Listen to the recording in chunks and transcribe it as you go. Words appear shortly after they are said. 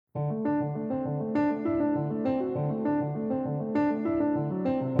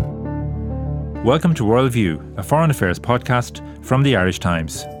Welcome to Worldview, a foreign affairs podcast from the Irish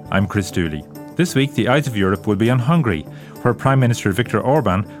Times. I'm Chris Dooley. This week, the eyes of Europe will be on Hungary, where Prime Minister Victor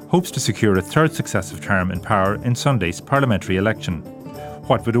Orban hopes to secure a third successive term in power in Sunday's parliamentary election.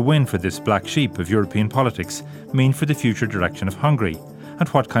 What would a win for this black sheep of European politics mean for the future direction of Hungary? And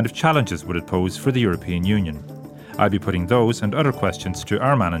what kind of challenges would it pose for the European Union? I'll be putting those and other questions to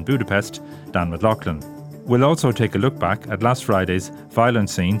our man in Budapest, Dan McLaughlin. We'll also take a look back at last Friday's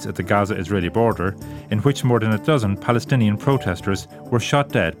violent scenes at the Gaza-Israeli border, in which more than a dozen Palestinian protesters were shot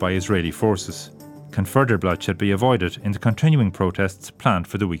dead by Israeli forces. Can further bloodshed be avoided in the continuing protests planned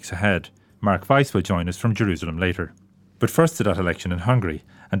for the weeks ahead? Mark Weiss will join us from Jerusalem later. But first to that election in Hungary,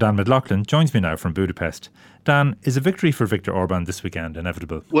 and Dan McLaughlin joins me now from Budapest. Dan, is a victory for Viktor Orban this weekend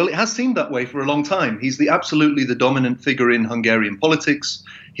inevitable? Well, it has seemed that way for a long time. He's absolutely the dominant figure in Hungarian politics.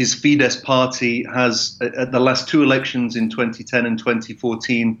 His Fidesz party has, at the last two elections in 2010 and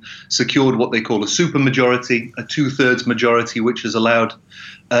 2014, secured what they call a supermajority, a two-thirds majority, which has allowed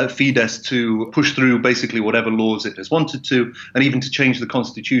Fidesz to push through basically whatever laws it has wanted to, and even to change the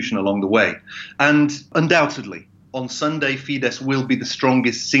constitution along the way. And undoubtedly, on Sunday, Fidesz will be the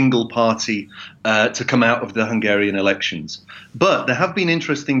strongest single party to come out of the Hungarian elections. But there have been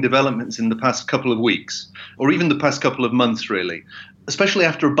interesting developments in the past couple of weeks, or even the past couple of months, really, especially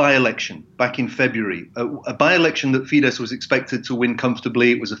after a by-election back in February. A by-election that Fidesz was expected to win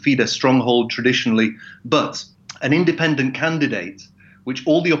comfortably. It was a Fidesz stronghold traditionally, but an independent candidate, which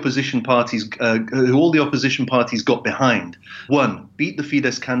all the opposition parties got behind, won, beat the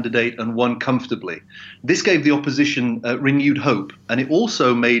Fidesz candidate and won comfortably. This gave the opposition renewed hope, and it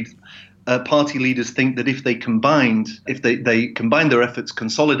also made party leaders think that if they combined their efforts,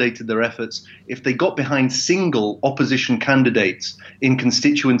 consolidated their efforts, if they got behind single opposition candidates in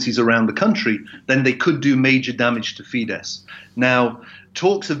constituencies around the country, then they could do major damage to Fidesz. Now,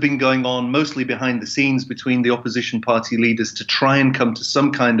 talks have been going on mostly behind the scenes between the opposition party leaders to try and come to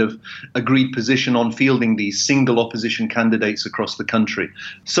some kind of agreed position on fielding these single opposition candidates across the country.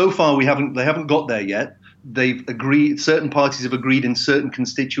 So far, they haven't got there yet. They've agreed, certain parties have agreed in certain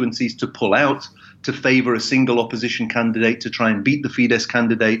constituencies to pull out, to favour a single opposition candidate to try and beat the Fidesz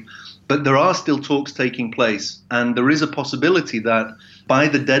candidate. But there are still talks taking place, and there is a possibility that by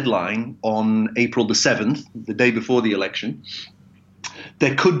the deadline on April the 7th, the day before the election,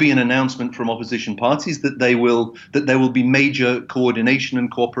 there could be an announcement from opposition parties that there will be major coordination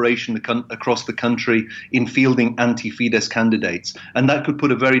and cooperation across the country in fielding anti-Fidesz candidates. And that could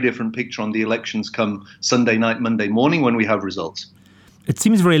put a very different picture on the elections come Sunday night, Monday morning when we have results. It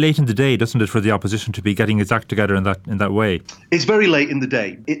seems very late in the day, doesn't it, for the opposition to be getting its act together in that way? It's very late in the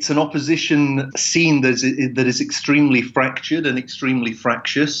day. It's an opposition scene that is extremely fractured and extremely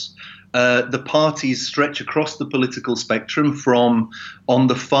fractious. The parties stretch across the political spectrum. From on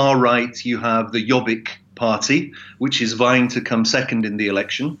the far right, you have the Jobbik party, which is vying to come second in the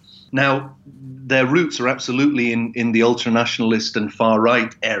election. Now, their roots are absolutely in the ultranationalist and far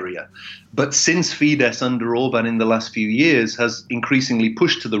right area. But since Fidesz under Orban in the last few years has increasingly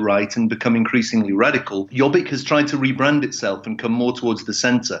pushed to the right and become increasingly radical, Jobbik has tried to rebrand itself and come more towards the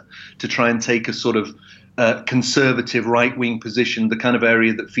centre to try and take a sort of conservative right-wing position, the kind of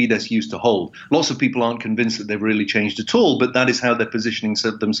area that Fidesz used to hold. Lots of people aren't convinced that they've really changed at all, but that is how they're positioning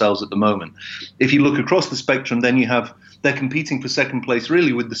themselves at the moment. If you look across the spectrum, then they're competing for second place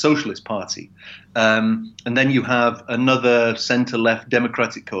really with the Socialist Party. And then you have another centre-left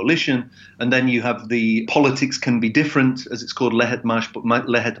Democratic coalition, and then you have the Politics Can Be Different, as it's called, Lehet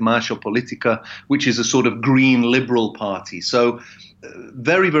Mások Politika, which is a sort of green liberal party. So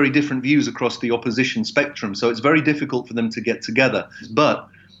very, very different views across the opposition spectrum. So it's very difficult for them to get together. But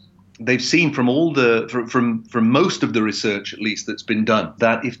they've seen from most of the research, at least, that's been done,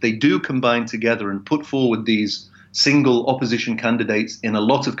 that if they do combine together and put forward these single opposition candidates in a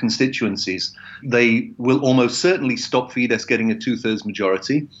lot of constituencies, they will almost certainly stop Fidesz getting a two-thirds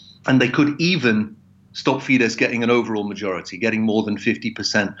majority, and they could even stop Fidesz getting an overall majority, getting more than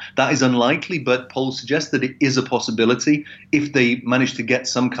 50%. That is unlikely, but polls suggest that it is a possibility if they manage to get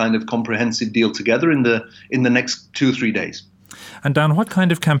some kind of comprehensive deal together in the next 2 or 3 days. And Dan, what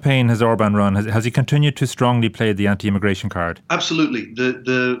kind of campaign has Orban run? Has he continued to strongly play the anti-immigration card? Absolutely.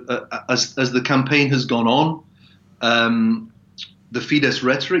 As the campaign has gone on, the Fidesz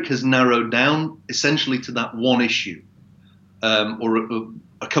rhetoric has narrowed down essentially to that one issue, or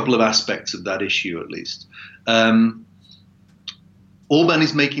a couple of aspects of that issue at least. Orban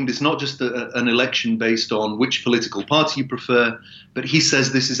is making this not just an election based on which political party you prefer, but he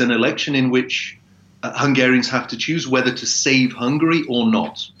says this is an election in which Hungarians have to choose whether to save Hungary or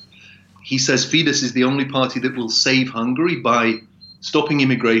not. He says Fidesz is the only party that will save Hungary by stopping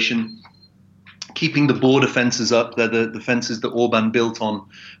immigration, keeping the border fences up. They're the fences that Orban built on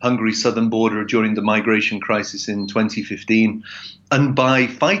Hungary's southern border during the migration crisis in 2015. And by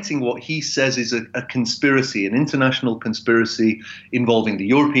fighting what he says is a conspiracy, an international conspiracy involving the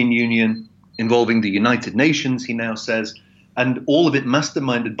European Union, involving the United Nations, he now says, and all of it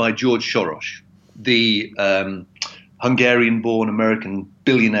masterminded by George Soros, the Hungarian-born American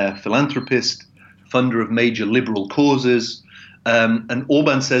billionaire philanthropist, funder of major liberal causes. And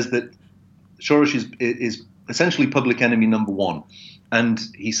Orban says that Soros is essentially public enemy number one. And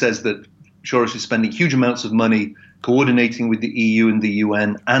he says that Soros is spending huge amounts of money coordinating with the EU and the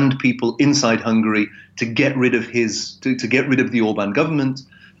UN and people inside Hungary to get rid of to get rid of the Orban government.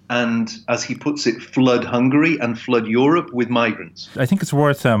 And as he puts it, flood Hungary and flood Europe with migrants. I think it's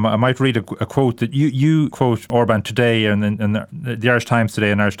worth, I might read a quote that you quote Orban today in the Irish Times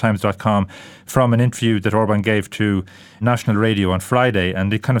today and irishtimes.com from an interview that Orban gave to National Radio on Friday.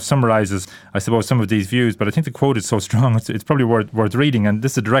 And it kind of summarises, I suppose, some of these views. But I think the quote is so strong, it's probably worth reading. And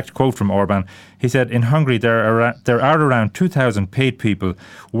this is a direct quote from Orban. He said, in Hungary, there are around 2,000 paid people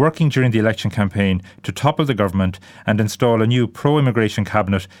working during the election campaign to topple the government and install a new pro-immigration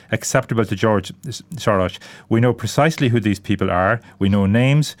cabinet acceptable to George Soros. We know precisely who these people are. We know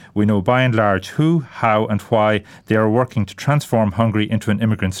names. We know by and large who, how and why they are working to transform Hungary into an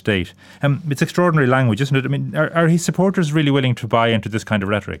immigrant state. It's extraordinary language, isn't it? I mean, are his supporters really willing to buy into this kind of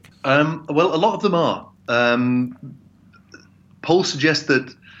rhetoric? Well, a lot of them are. Polls suggest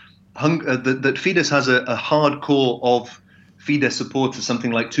that that Fidesz has a hardcore of Fidesz supporters,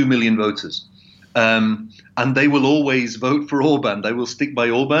 something like 2 million voters. And they will always vote for Orban. They will stick by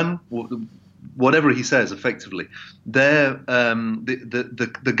Orban, whatever he says, effectively. The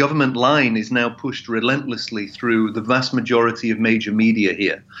government line is now pushed relentlessly through the vast majority of major media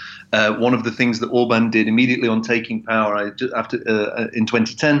here. One of the things that Orban did immediately on taking power in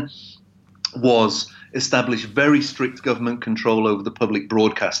 2010 was establish very strict government control over the public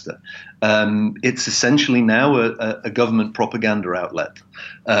broadcaster. It's essentially now a government propaganda outlet.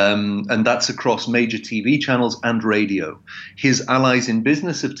 And that's across major TV channels and radio. His allies in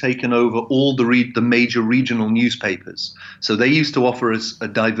business have taken over all the major regional newspapers. So they used to offer us a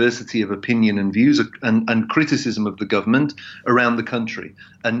diversity of opinion and views and criticism of the government around the country.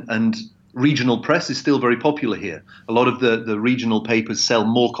 And regional press is still very popular here. A lot of the regional papers sell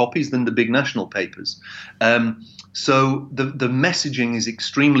more copies than the big national papers. So the messaging is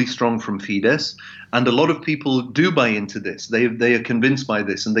extremely strong from Fidesz, and a lot of people do buy into this. They are convinced by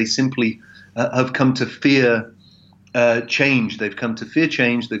this, and they simply have come to fear change. They've come to fear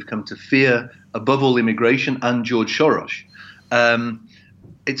change. They've come to fear, above all, immigration and George Soros.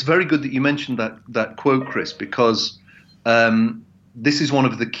 It's very good that you mentioned that quote, Chris, because this is one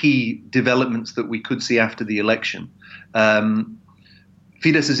of the key developments that we could see after the election.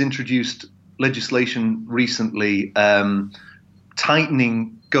 Fidesz has introduced legislation recently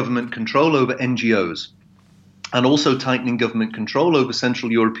tightening government control over NGOs and also tightening government control over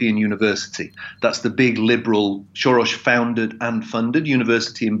Central European University. That's the big liberal, Soros-founded and funded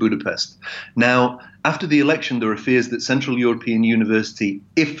university in Budapest. Now, after the election, there are fears that Central European University,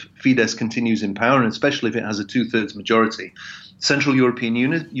 if Fidesz continues in power, and especially if it has a 2/3 majority, Central European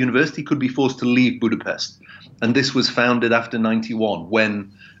University could be forced to leave Budapest. And this was founded after 91,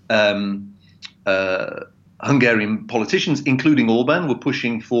 when Hungarian politicians, including Orban, were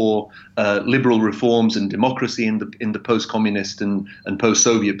pushing for liberal reforms and democracy in the post-communist and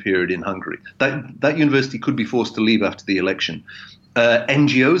post-Soviet period in Hungary. That university could be forced to leave after the election.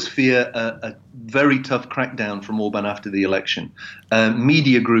 NGOs fear a very tough crackdown from Orban after the election.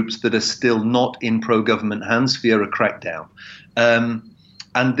 Media groups that are still not in pro-government hands fear a crackdown.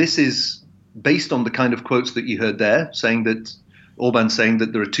 And this is based on the kind of quotes that you heard there, Orban saying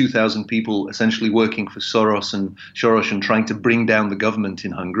that there are 2,000 people essentially working for Soros and trying to bring down the government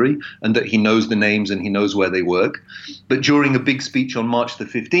in Hungary, and that he knows the names and he knows where they work. But during a big speech on March the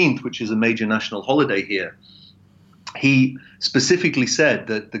 15th, which is a major national holiday here, he specifically said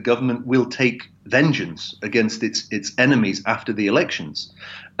that the government will take vengeance against its enemies after the elections.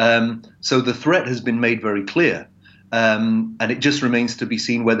 So the threat has been made very clear. And it just remains to be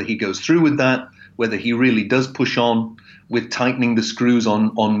seen whether he goes through with that, whether he really does push on with tightening the screws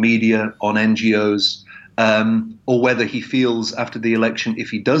on media, on NGOs, or whether he feels after the election, if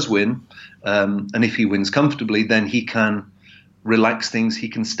he does win, and if he wins comfortably, then he can relax things, he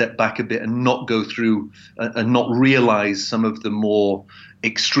can step back a bit and not go through and not realize some of the more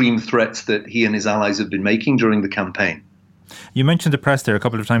extreme threats that he and his allies have been making during the campaign. You mentioned the press there a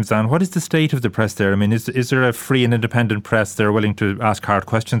couple of times, Dan. What is the state of the press there? I mean, is there a free and independent press that are willing to ask hard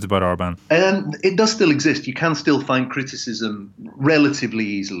questions about Orban? It does still exist. You can still find criticism relatively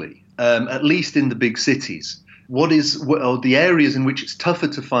easily. at least in the big cities. What are the areas in which it's tougher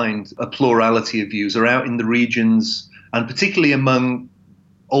to find a plurality of views are out in the regions, and particularly among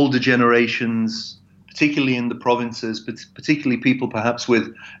older generations, particularly in the provinces, particularly people perhaps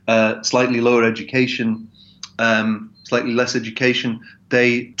with slightly lower education, slightly less education.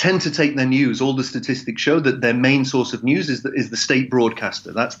 They tend to take their news. All the statistics show that their main source of news is the state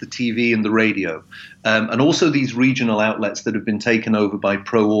broadcaster. That's the TV and the radio. And also these regional outlets that have been taken over by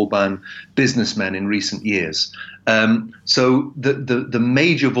pro-Orban businessmen in recent years. So the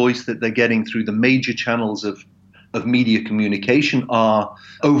major voice that they're getting through the major channels of media communication are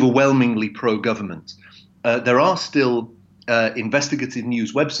overwhelmingly pro-government. There are still investigative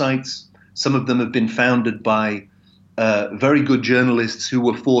news websites. Some of them have been founded by very good journalists who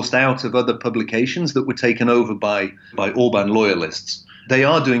were forced out of other publications that were taken over by Orban loyalists. They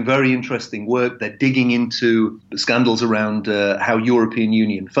are doing very interesting work. They're digging into the scandals around how European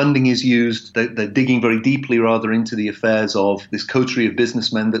Union funding is used. They're digging very deeply, rather, into the affairs of this coterie of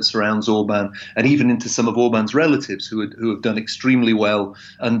businessmen that surrounds Orban, and even into some of Orban's relatives who have done extremely well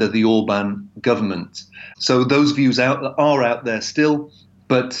under the Orban government. So those views are out there still,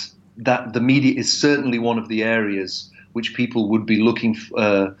 but that the media is certainly one of the areas which people would be looking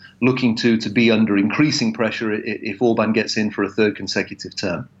to be under increasing pressure if Orban gets in for a third consecutive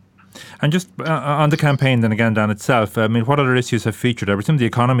term. And just on the campaign then again, Dan, itself, I mean, what other issues have featured? I presume the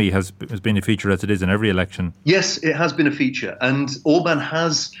economy has been a feature as it is in every election. Yes, it has been a feature. And Orban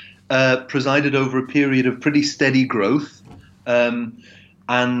has presided over a period of pretty steady growth, and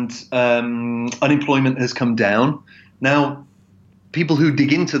unemployment has come down. Now, people who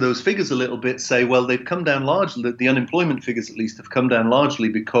dig into those figures a little bit say, well, they've come down largely, the unemployment figures at least have come down largely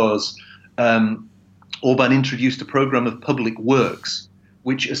because Orban introduced a program of public works,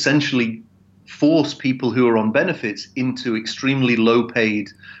 which essentially force people who are on benefits into extremely low-paid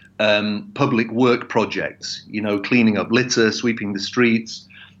public work projects, cleaning up litter, sweeping the streets,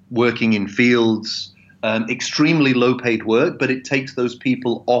 working in fields, extremely low-paid work, but it takes those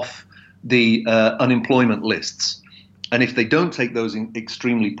people off the unemployment lists. And if they don't take those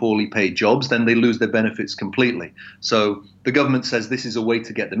extremely poorly paid jobs, then they lose their benefits completely. So the government says this is a way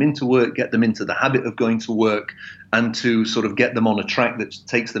to get them into work, get them into the habit of going to work, and to sort of get them on a track that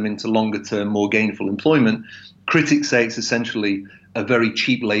takes them into longer term, more gainful employment. Critics say it's essentially a very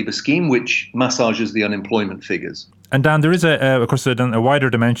cheap labour scheme which massages the unemployment figures. And Dan, there is of course, a wider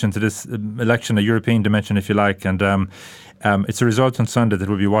dimension to this election, a European dimension, if you like, and it's a result on Sunday that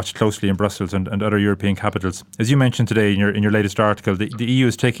will be watched closely in Brussels and other European capitals. As you mentioned today in your latest article, the EU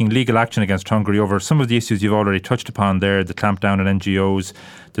is taking legal action against Hungary over some of the issues you've already touched upon there, the clampdown on NGOs,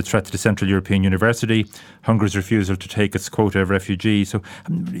 the threat to the Central European University, Hungary's refusal to take its quota of refugees. So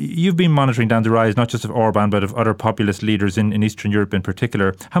you've been monitoring down the rise not just of Orban but of other populist leaders in Eastern Europe in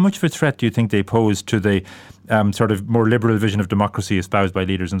particular. How much of a threat do you think they pose to the sort of more liberal vision of democracy espoused by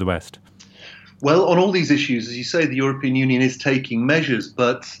leaders in the West? Well, on all these issues, as you say, the European Union is taking measures,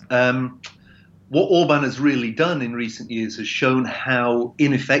 but what Orban has really done in recent years has shown how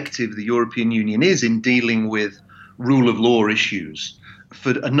ineffective the European Union is in dealing with rule of law issues.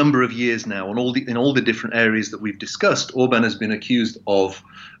 For a number of years now, in all the different areas that we've discussed, Orban has been accused of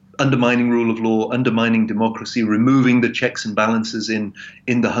undermining rule of law, undermining democracy, removing the checks and balances in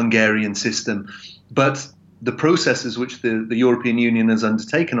the Hungarian system. But the processes which the European Union has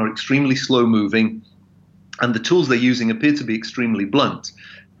undertaken are extremely slow-moving, and the tools they're using appear to be extremely blunt.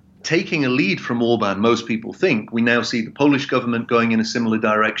 Taking a lead from Orban, most people think, we now see the Polish government going in a similar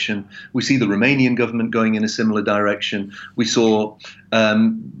direction. We see the Romanian government going in a similar direction. We saw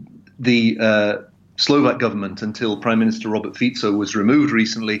the Slovak government, until Prime Minister Robert Fico was removed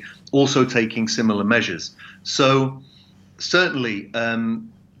recently, also taking similar measures. So certainly,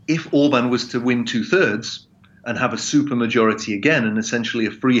 if Orban was to win 2/3 and have a supermajority again and essentially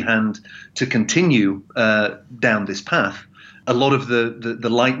a free hand to continue down this path, a lot of the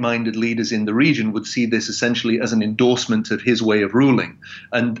like-minded leaders in the region would see this essentially as an endorsement of his way of ruling,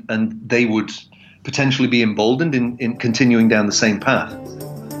 and they would potentially be emboldened in continuing down the same path.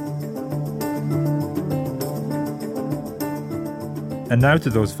 And now to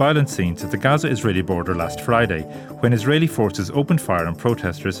those violent scenes at the Gaza-Israeli border last Friday, when Israeli forces opened fire on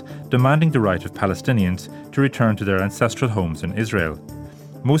protesters demanding the right of Palestinians to return to their ancestral homes in Israel.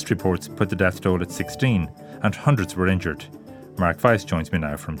 Most reports put the death toll at 16, and hundreds were injured. Mark Weiss joins me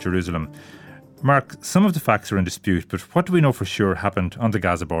now from Jerusalem. Mark, some of the facts are in dispute, but what do we know for sure happened on the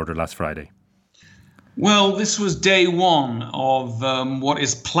Gaza border last Friday? Well, this was day one of what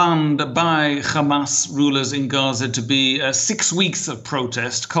is planned by Hamas rulers in Gaza to be 6 weeks of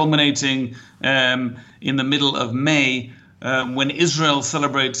protest, culminating in the middle of May when Israel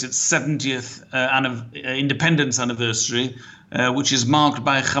celebrates its 70th independence anniversary, which is marked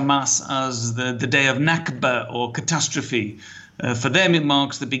by Hamas as the day of Nakba, or catastrophe. For them, it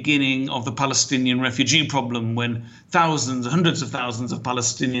marks the beginning of the Palestinian refugee problem, when thousands, hundreds of thousands of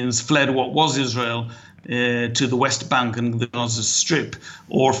Palestinians fled what was Israel to the West Bank and the Gaza Strip,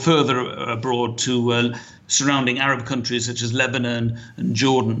 or further abroad to surrounding Arab countries such as Lebanon and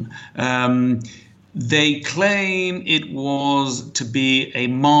Jordan. They claim it was to be a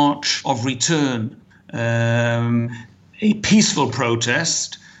march of return, a peaceful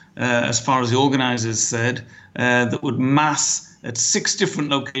protest, as far as the organisers said, that would mass at 6 different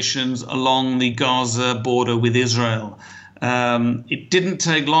locations along the Gaza border with Israel. It didn't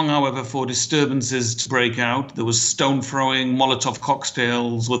take long, however, for disturbances to break out. There was stone throwing, Molotov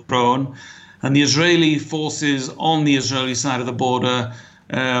cocktails were thrown, and the Israeli forces on the Israeli side of the border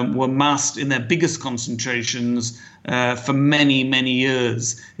were massed in their biggest concentrations for many, many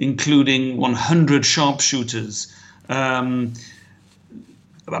years, including 100 sharpshooters. By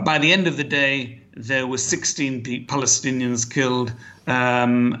the end of the day, there were 16 Palestinians killed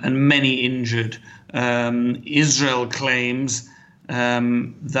and many injured. Israel claims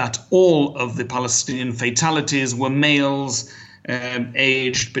that all of the Palestinian fatalities were males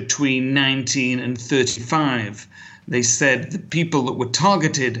aged between 19 and 35. They said the people that were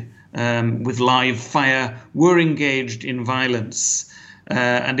targeted with live fire were engaged in violence.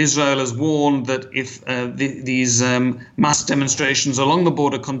 And Israel has warned that if these mass demonstrations along the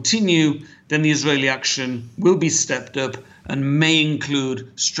border continue, then the Israeli action will be stepped up and may include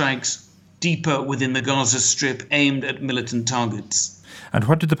strikes deeper within the Gaza Strip aimed at militant targets. And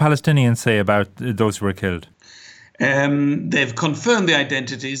what did the Palestinians say about those who were killed? They've confirmed the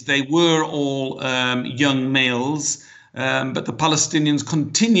identities. They were all young males, but the Palestinians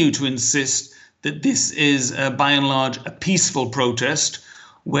continue to insist that this is, by and large, a peaceful protest,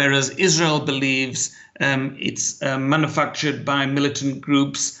 whereas Israel believes it's manufactured by militant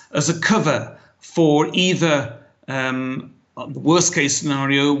groups as a cover for either, the worst case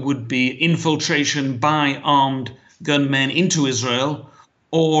scenario would be infiltration by armed gunmen into Israel,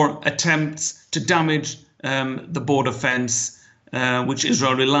 or attempts to damage the border fence, which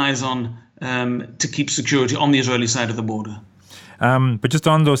Israel relies on to keep security on the Israeli side of the border. But just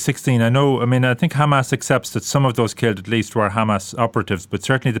on those 16, I think Hamas accepts that some of those killed at least were Hamas operatives, but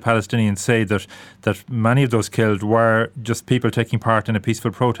certainly the Palestinians say that many of those killed were just people taking part in a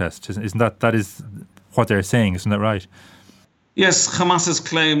peaceful protest. Isn't that is what they're saying, isn't that right? Yes, Hamas has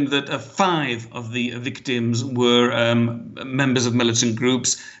claimed that 5 of the victims were members of militant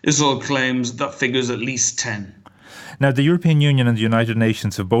groups. Israel claims that figures at least 10. Now, the European Union and the United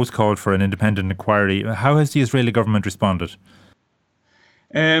Nations have both called for an independent inquiry. How has the Israeli government responded?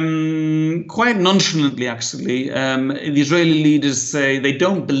 Quite nonchalantly, actually. The Israeli leaders say they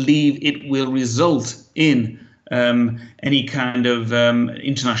don't believe it will result in any kind of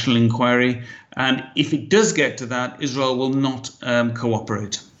international inquiry. And if it does get to that, Israel will not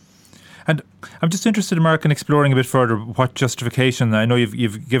cooperate. And I'm just interested, Mark, in exploring a bit further what justification, I know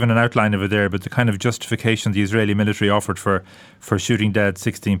you've given an outline of it there, but the kind of justification the Israeli military offered for shooting dead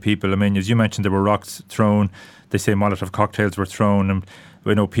 16 people. I mean, as you mentioned, there were rocks thrown. They say Molotov cocktails were thrown. And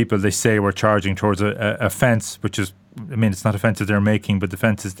people, they say, were charging towards a fence, which is, it's not a fence that they're making, but the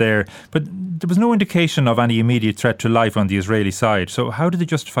fence is there. But there was no indication of any immediate threat to life on the Israeli side. So how did they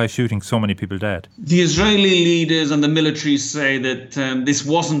justify shooting so many people dead? The Israeli leaders and the military say that this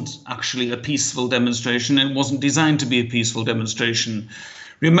wasn't actually a peaceful demonstration. It wasn't designed to be a peaceful demonstration.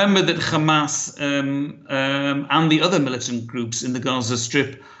 Remember that Hamas and the other militant groups in the Gaza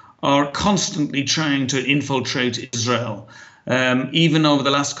Strip are constantly trying to infiltrate Israel. Even over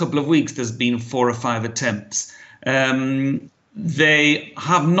the last couple of weeks, there's been 4 or 5 attempts. They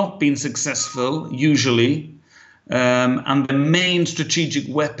have not been successful, usually, and the main strategic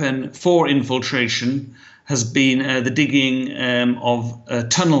weapon for infiltration has been the digging of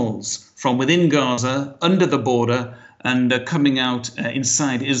tunnels from within Gaza, under the border, and coming out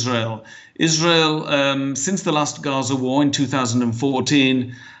inside Israel. Israel, since the last Gaza war in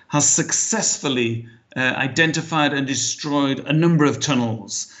 2014, has successfully identified and destroyed a number of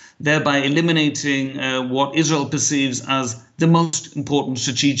tunnels, thereby eliminating what Israel perceives as the most important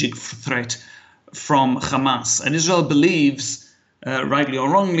strategic threat from Hamas. And Israel believes, rightly or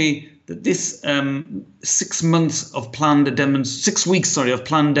wrongly, that this 6 weeks of planned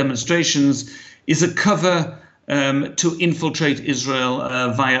demonstrations is a cover to infiltrate Israel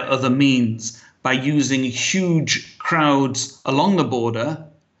via other means, by using huge crowds along the border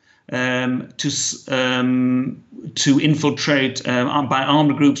to infiltrate by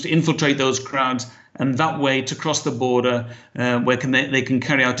armed groups, to infiltrate those crowds and that way to cross the border where they can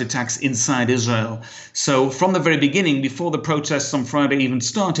carry out attacks inside Israel. So from the very beginning, before the protests on Friday even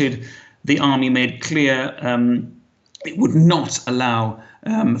started, the army made clear it would not allow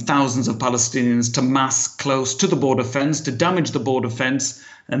thousands of Palestinians to mass close to the border fence, to damage the border fence,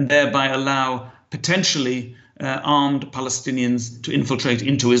 and thereby allow potentially armed Palestinians to infiltrate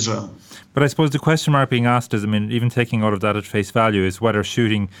into Israel. But I suppose the question mark being asked is, even taking all of that at face value, is whether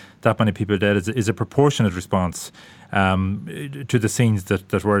shooting that many people dead is a proportionate response to the scenes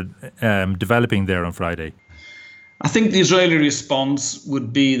that were developing there on Friday. I think the Israeli response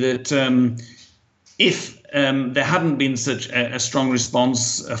would be that if there hadn't been such a strong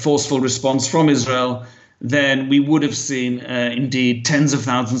response, a forceful response from Israel, then we would have seen indeed tens of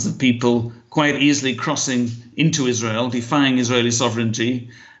thousands of people quite easily crossing into Israel, defying Israeli sovereignty,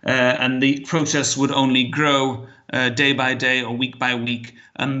 and the protests would only grow day by day or week by week,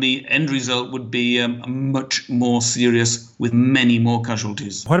 and the end result would be much more serious with many more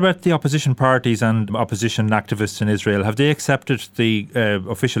casualties. What about the opposition parties and opposition activists in Israel? Have they accepted the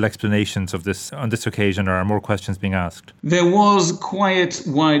official explanations of this on this occasion, or are more questions being asked? There was quite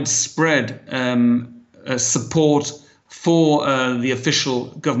widespread support for the official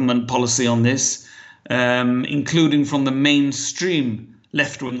government policy on this, including from the mainstream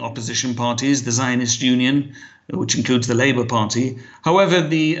left-wing opposition parties, the Zionist Union, which includes the Labour Party. However,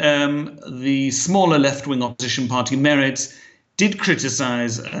 the smaller left-wing opposition party, Meretz, did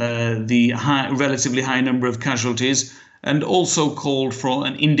criticise the relatively high number of casualties and also called for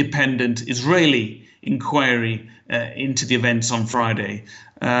an independent Israeli inquiry into the events on Friday.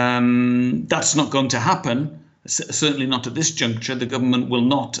 That's not going to happen, certainly not at this juncture. The government will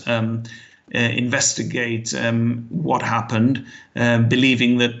not investigate what happened,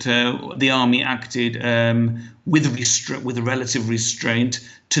 believing that the army acted with a relative restraint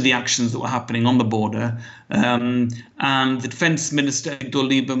to the actions that were happening on the border. And the Defence Minister, Victor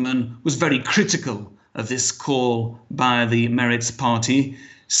Orban, was very critical of this call by the Meretz party,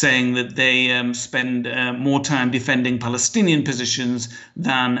 saying that they spend more time defending Palestinian positions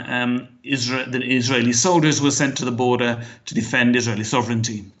than the Israeli soldiers were sent to the border to defend Israeli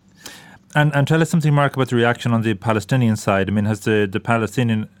sovereignty. And tell us something, Mark, about the reaction on the Palestinian side. Has the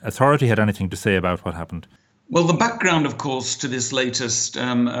Palestinian Authority had anything to say about what happened? Well, the background, of course, to this latest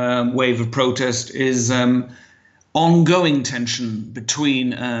wave of protest is ongoing tension between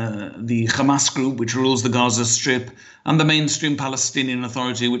the Hamas group, which rules the Gaza Strip, and the mainstream Palestinian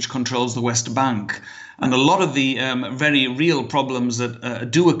Authority, which controls the West Bank. And a lot of the very real problems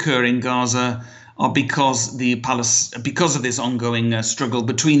that do occur in Gaza are because of this ongoing struggle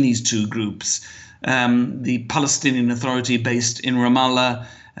between these two groups. The Palestinian Authority, based in Ramallah,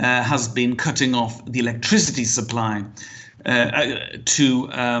 has been cutting off the electricity supply to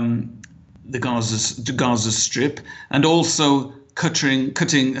the Gaza Strip, and also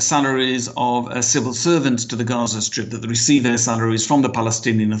cutting salaries of civil servants to the Gaza Strip that receive their salaries from the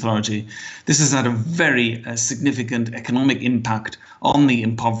Palestinian Authority. This has had a very significant economic impact on the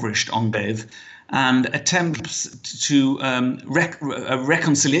impoverished enclave, and attempts to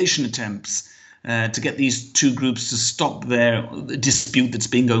reconciliation attempts to get these two groups to stop their dispute that's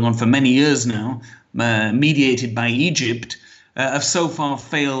been going on for many years now, mediated by Egypt, have so far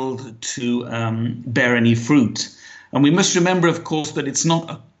failed to bear any fruit. And we must remember, of course, that it's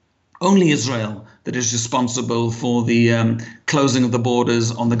not only Israel that is responsible for the closing of the borders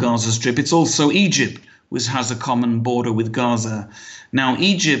on the Gaza Strip. It's also Egypt, which has a common border with Gaza. Now,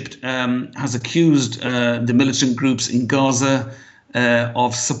 Egypt has accused the militant groups in Gaza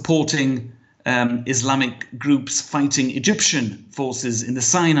of supporting Islamic groups fighting Egyptian forces in the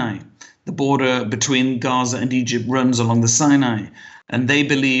Sinai. The border between Gaza and Egypt runs along the Sinai. And they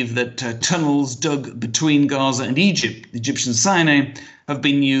believe that tunnels dug between Gaza and Egypt, the Egyptian Sinai, have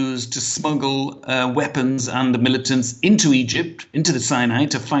been used to smuggle weapons and the militants into Egypt, into the Sinai,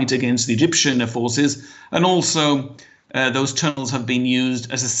 to fight against the Egyptian forces. And also those tunnels have been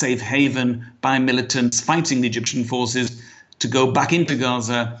used as a safe haven by militants fighting the Egyptian forces to go back into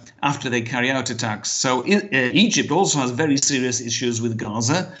Gaza after they carry out attacks. So Egypt also has very serious issues with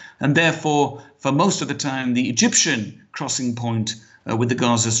Gaza, and therefore, for most of the time, the Egyptian crossing point with the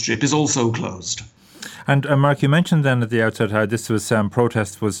Gaza Strip is also closed. And Mark, you mentioned then at the outset how this was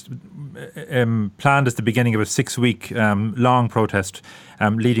protest was planned as the beginning of a 6-week long protest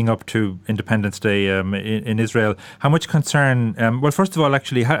leading up to Independence Day in Israel. How much concern, well, first of all,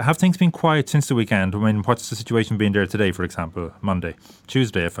 actually, have things been quiet since the weekend? What's the situation been there today, for example, Monday,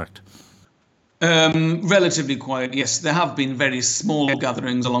 Tuesday, in fact? Relatively quiet, yes. There have been very small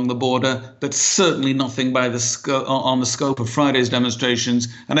gatherings along the border, but certainly nothing by on the scope of Friday's demonstrations.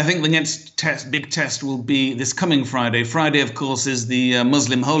 And I think the next big test will be this coming Friday. Friday, of course, is the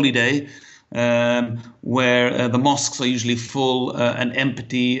Muslim holy day, where the mosques are usually full and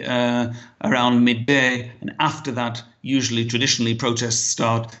empty around midday. And after that, usually, traditionally, protests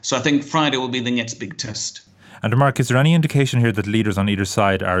start. So I think Friday will be the next big test. And Mark, is there any indication here that leaders on either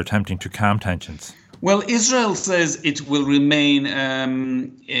side are attempting to calm tensions? Well, Israel says it will remain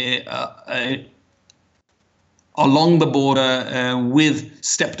along the border with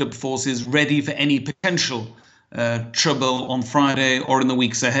stepped-up forces ready for any potential trouble on Friday or in the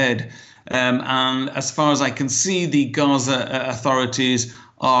weeks ahead. And as far as I can see, the Gaza authorities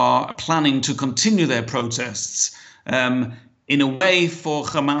are planning to continue their protests. In a way, for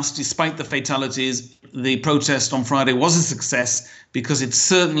Hamas, despite the fatalities, the protest on Friday was a success because it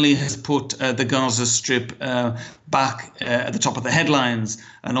certainly has put the Gaza Strip back at the top of the headlines,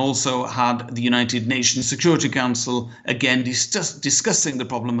 and also had the United Nations Security Council again discussing the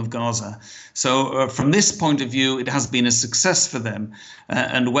problem of Gaza. So from this point of view, it has been a success for them.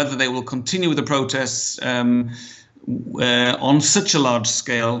 And whether they will continue with the protests on such a large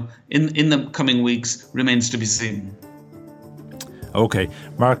scale in the coming weeks remains to be seen. OK,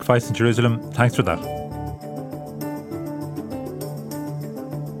 Mark Weiss in Jerusalem, thanks for that.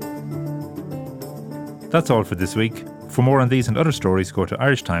 That's all for this week. For more on these and other stories, go to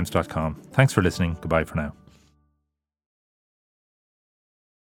irishtimes.com. Thanks for listening. Goodbye for now.